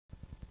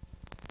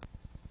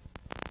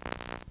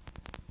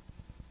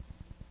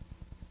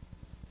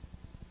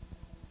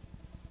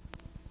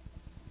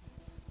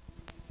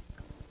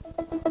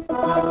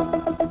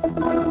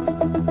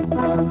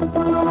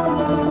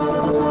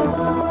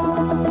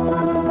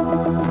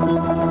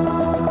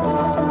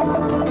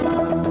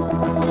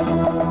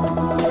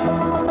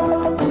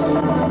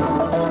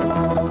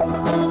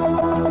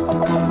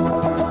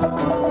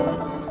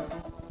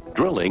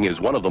Drilling is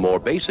one of the more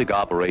basic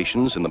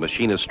operations in the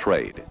machinist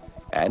trade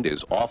and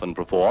is often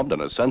performed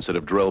on a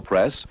sensitive drill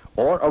press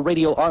or a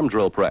radial arm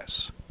drill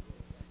press.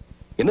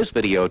 In this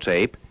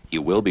videotape,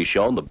 you will be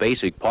shown the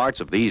basic parts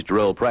of these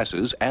drill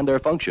presses and their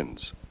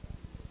functions.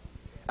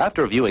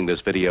 After viewing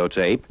this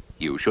videotape,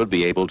 you should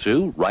be able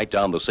to write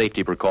down the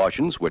safety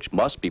precautions which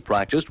must be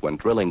practiced when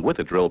drilling with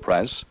a drill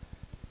press,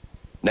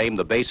 name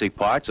the basic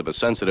parts of a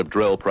sensitive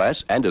drill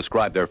press and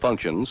describe their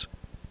functions,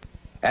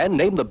 and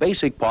name the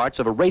basic parts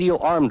of a radial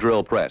arm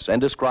drill press and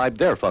describe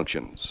their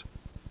functions.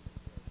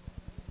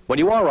 When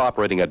you are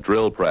operating a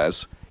drill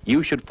press,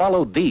 you should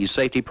follow these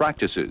safety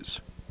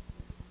practices.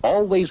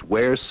 Always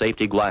wear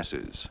safety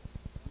glasses.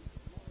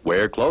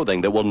 Wear clothing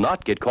that will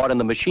not get caught in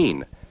the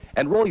machine,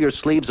 and roll your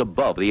sleeves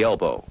above the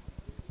elbow.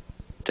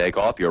 Take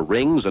off your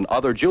rings and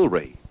other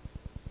jewelry.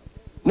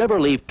 Never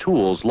leave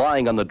tools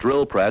lying on the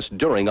drill press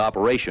during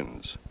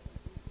operations.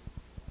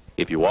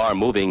 If you are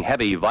moving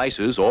heavy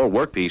vices or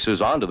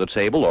workpieces onto the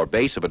table or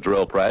base of a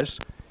drill press,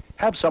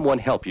 have someone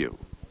help you.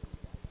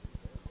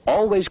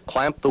 Always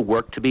clamp the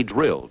work to be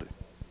drilled.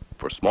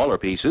 For smaller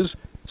pieces,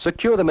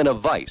 secure them in a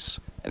vise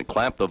and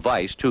clamp the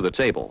vise to the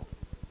table.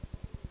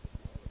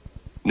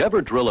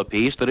 Never drill a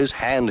piece that is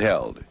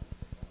handheld.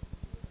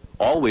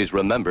 Always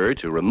remember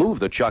to remove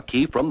the chuck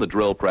key from the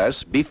drill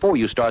press before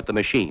you start the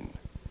machine.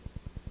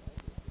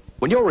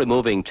 When you're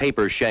removing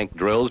taper shank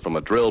drills from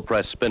a drill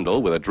press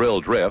spindle with a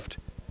drill drift,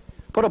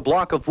 put a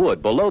block of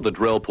wood below the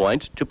drill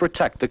point to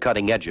protect the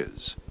cutting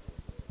edges.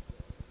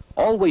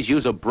 Always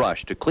use a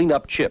brush to clean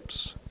up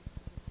chips.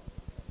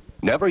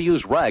 Never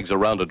use rags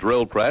around a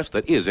drill press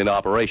that is in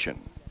operation.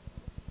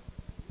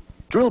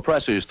 Drill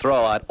presses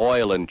throw out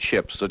oil and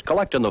chips that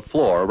collect on the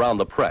floor around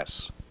the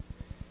press.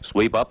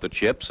 Sweep up the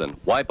chips and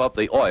wipe up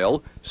the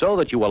oil so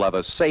that you will have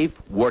a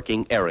safe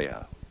working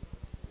area.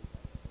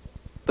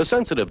 The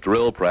sensitive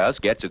drill press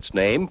gets its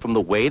name from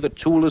the way the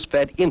tool is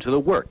fed into the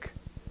work.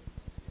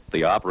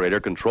 The operator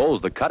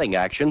controls the cutting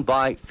action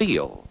by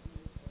feel.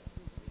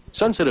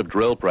 Sensitive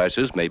drill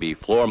presses may be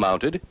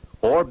floor-mounted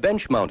or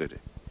bench-mounted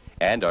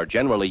and are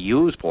generally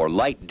used for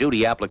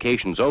light-duty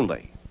applications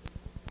only.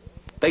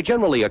 They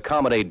generally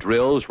accommodate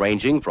drills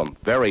ranging from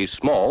very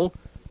small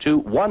to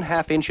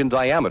 1/2 inch in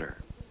diameter.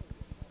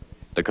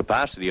 The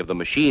capacity of the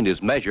machine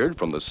is measured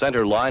from the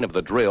center line of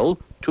the drill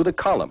to the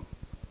column.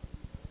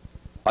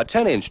 A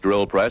 10-inch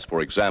drill press, for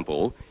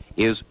example,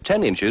 is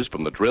 10 inches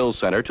from the drill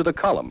center to the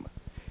column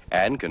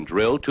and can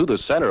drill to the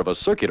center of a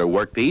circular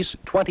workpiece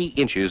 20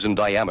 inches in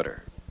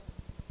diameter.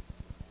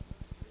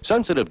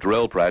 Sensitive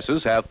drill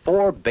presses have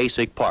 4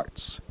 basic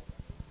parts: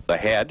 the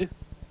head,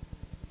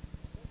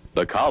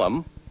 the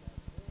column,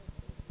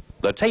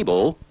 the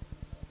table,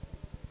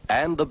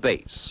 and the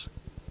base.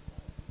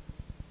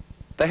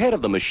 The head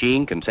of the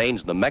machine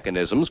contains the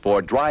mechanisms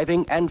for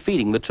driving and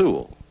feeding the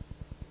tool.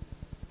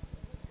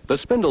 The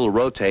spindle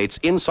rotates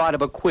inside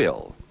of a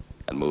quill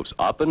and moves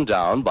up and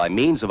down by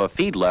means of a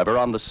feed lever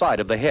on the side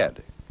of the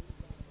head.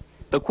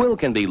 The quill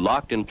can be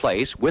locked in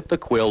place with the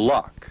quill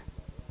lock.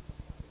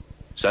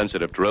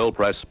 Sensitive drill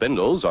press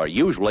spindles are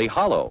usually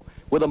hollow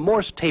with a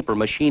Morse taper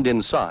machined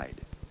inside.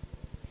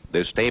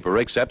 This taper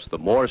accepts the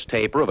Morse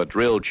taper of a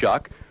drill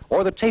chuck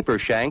or the taper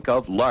shank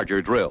of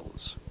larger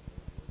drills.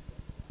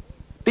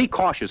 Be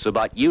cautious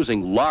about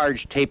using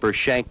large taper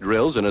shank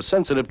drills in a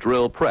sensitive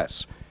drill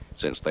press,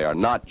 since they are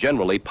not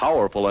generally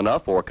powerful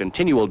enough for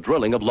continual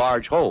drilling of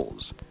large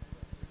holes.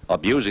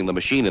 Abusing the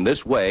machine in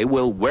this way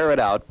will wear it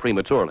out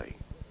prematurely.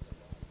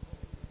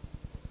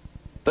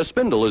 The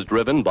spindle is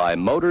driven by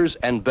motors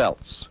and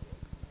belts.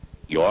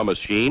 Your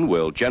machine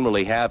will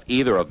generally have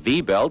either a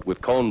V-belt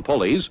with cone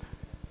pulleys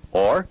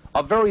or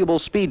a variable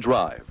speed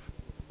drive.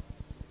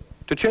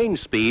 To change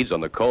speeds on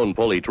the cone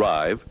pulley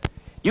drive,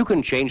 you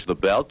can change the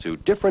belt to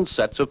different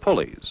sets of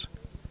pulleys.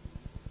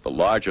 The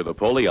larger the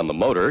pulley on the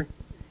motor,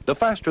 the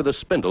faster the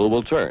spindle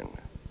will turn.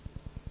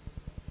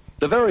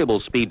 The variable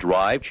speed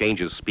drive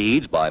changes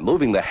speeds by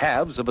moving the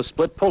halves of a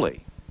split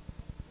pulley.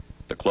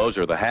 The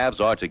closer the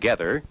halves are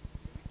together,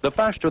 the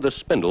faster the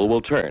spindle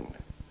will turn.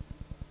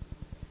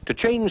 To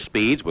change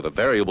speeds with a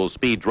variable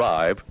speed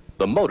drive,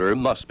 the motor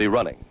must be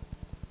running.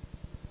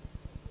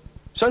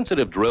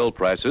 Sensitive drill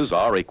presses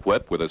are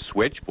equipped with a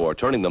switch for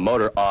turning the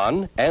motor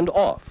on and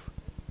off.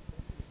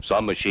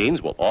 Some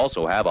machines will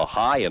also have a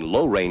high and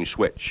low range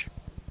switch.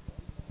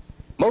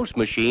 Most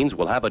machines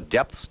will have a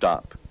depth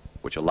stop,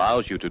 which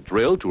allows you to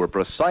drill to a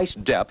precise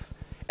depth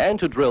and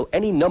to drill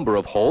any number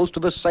of holes to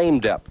the same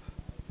depth.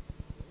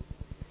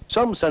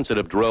 Some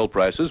sensitive drill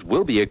presses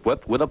will be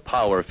equipped with a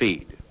power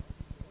feed.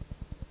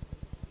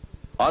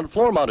 On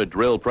floor-mounted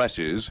drill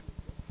presses,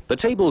 the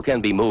table can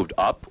be moved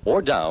up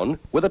or down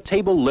with a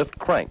table lift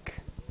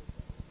crank.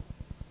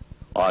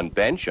 On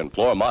bench and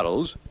floor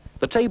models,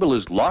 the table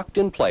is locked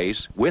in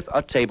place with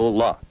a table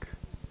lock.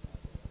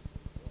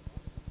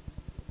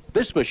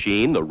 This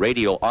machine, the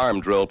radial arm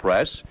drill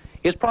press,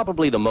 is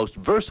probably the most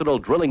versatile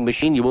drilling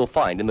machine you will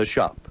find in the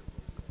shop.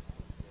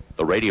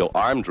 The radial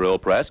arm drill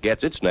press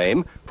gets its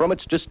name from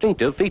its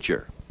distinctive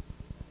feature.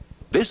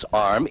 This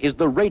arm is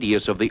the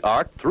radius of the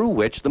arc through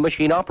which the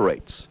machine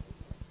operates.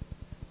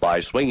 By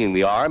swinging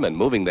the arm and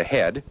moving the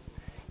head,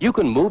 you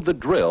can move the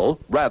drill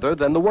rather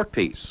than the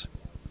workpiece.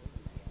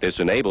 This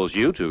enables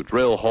you to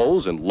drill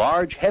holes in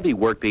large, heavy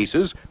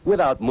workpieces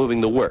without moving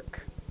the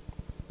work.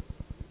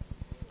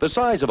 The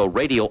size of a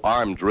radial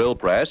arm drill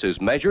press is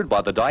measured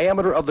by the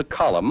diameter of the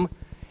column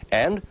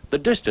and the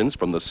distance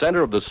from the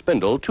center of the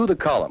spindle to the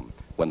column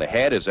when the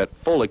head is at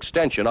full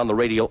extension on the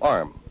radial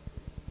arm.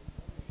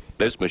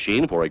 This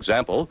machine, for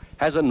example,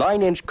 has a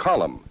 9-inch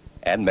column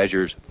and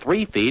measures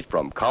 3 feet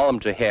from column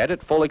to head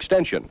at full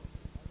extension.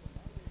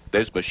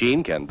 This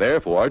machine can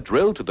therefore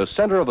drill to the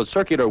center of a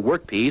circular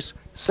workpiece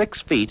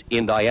 6 feet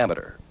in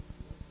diameter.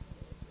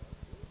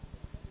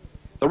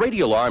 The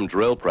radial arm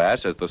drill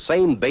press has the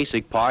same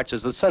basic parts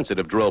as the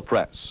sensitive drill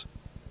press.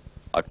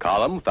 A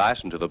column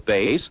fastened to the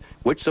base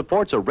which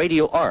supports a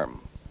radial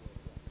arm.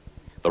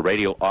 The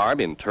radial arm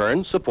in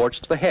turn supports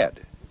the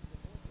head.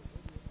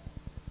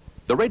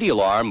 The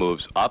radial arm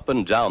moves up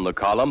and down the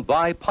column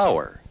by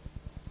power.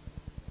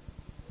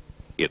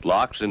 It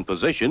locks in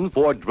position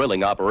for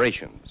drilling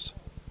operations.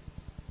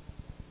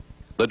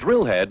 The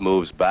drill head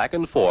moves back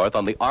and forth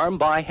on the arm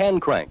by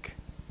hand crank.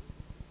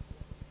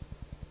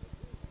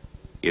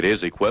 It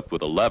is equipped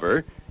with a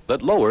lever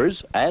that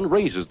lowers and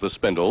raises the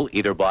spindle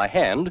either by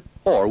hand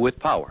or with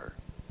power.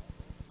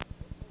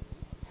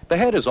 The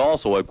head is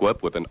also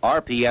equipped with an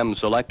RPM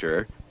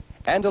selector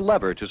and a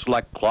lever to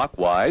select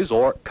clockwise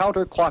or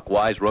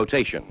counterclockwise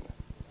rotation.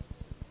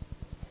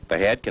 The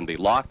head can be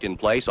locked in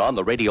place on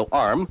the radial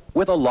arm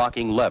with a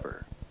locking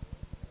lever.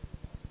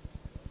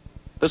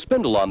 The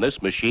spindle on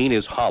this machine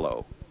is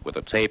hollow, with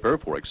a taper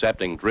for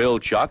accepting drill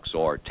chucks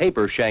or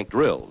taper shank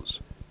drills.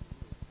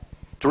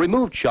 To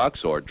remove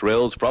chucks or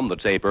drills from the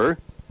taper,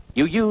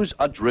 you use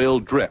a drill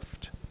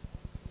drift.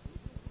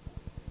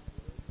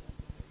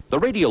 The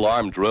radial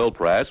arm drill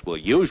press will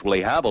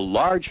usually have a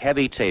large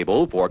heavy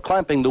table for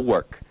clamping the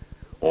work,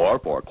 or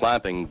for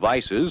clamping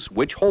vices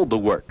which hold the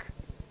work.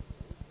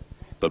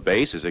 The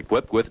base is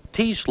equipped with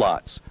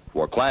T-slots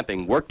for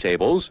clamping work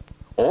tables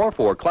or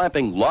for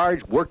clamping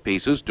large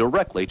workpieces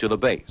directly to the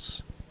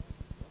base.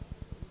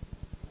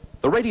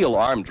 The radial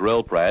arm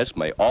drill press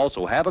may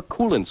also have a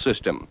coolant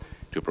system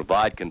to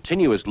provide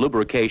continuous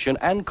lubrication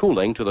and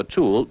cooling to the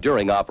tool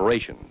during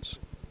operations.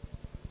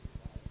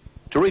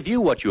 To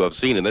review what you have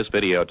seen in this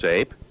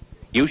videotape,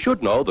 you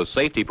should know the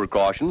safety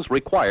precautions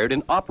required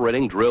in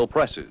operating drill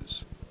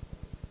presses.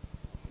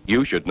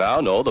 You should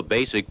now know the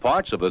basic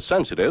parts of the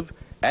sensitive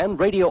and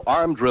radial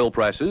arm drill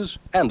presses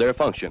and their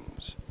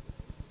functions.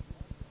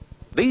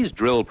 These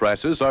drill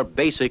presses are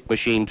basic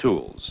machine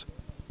tools.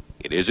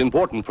 It is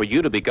important for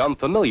you to become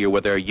familiar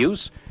with their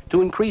use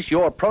to increase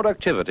your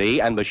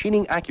productivity and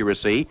machining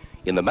accuracy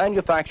in the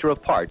manufacture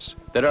of parts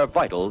that are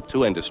vital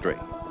to industry.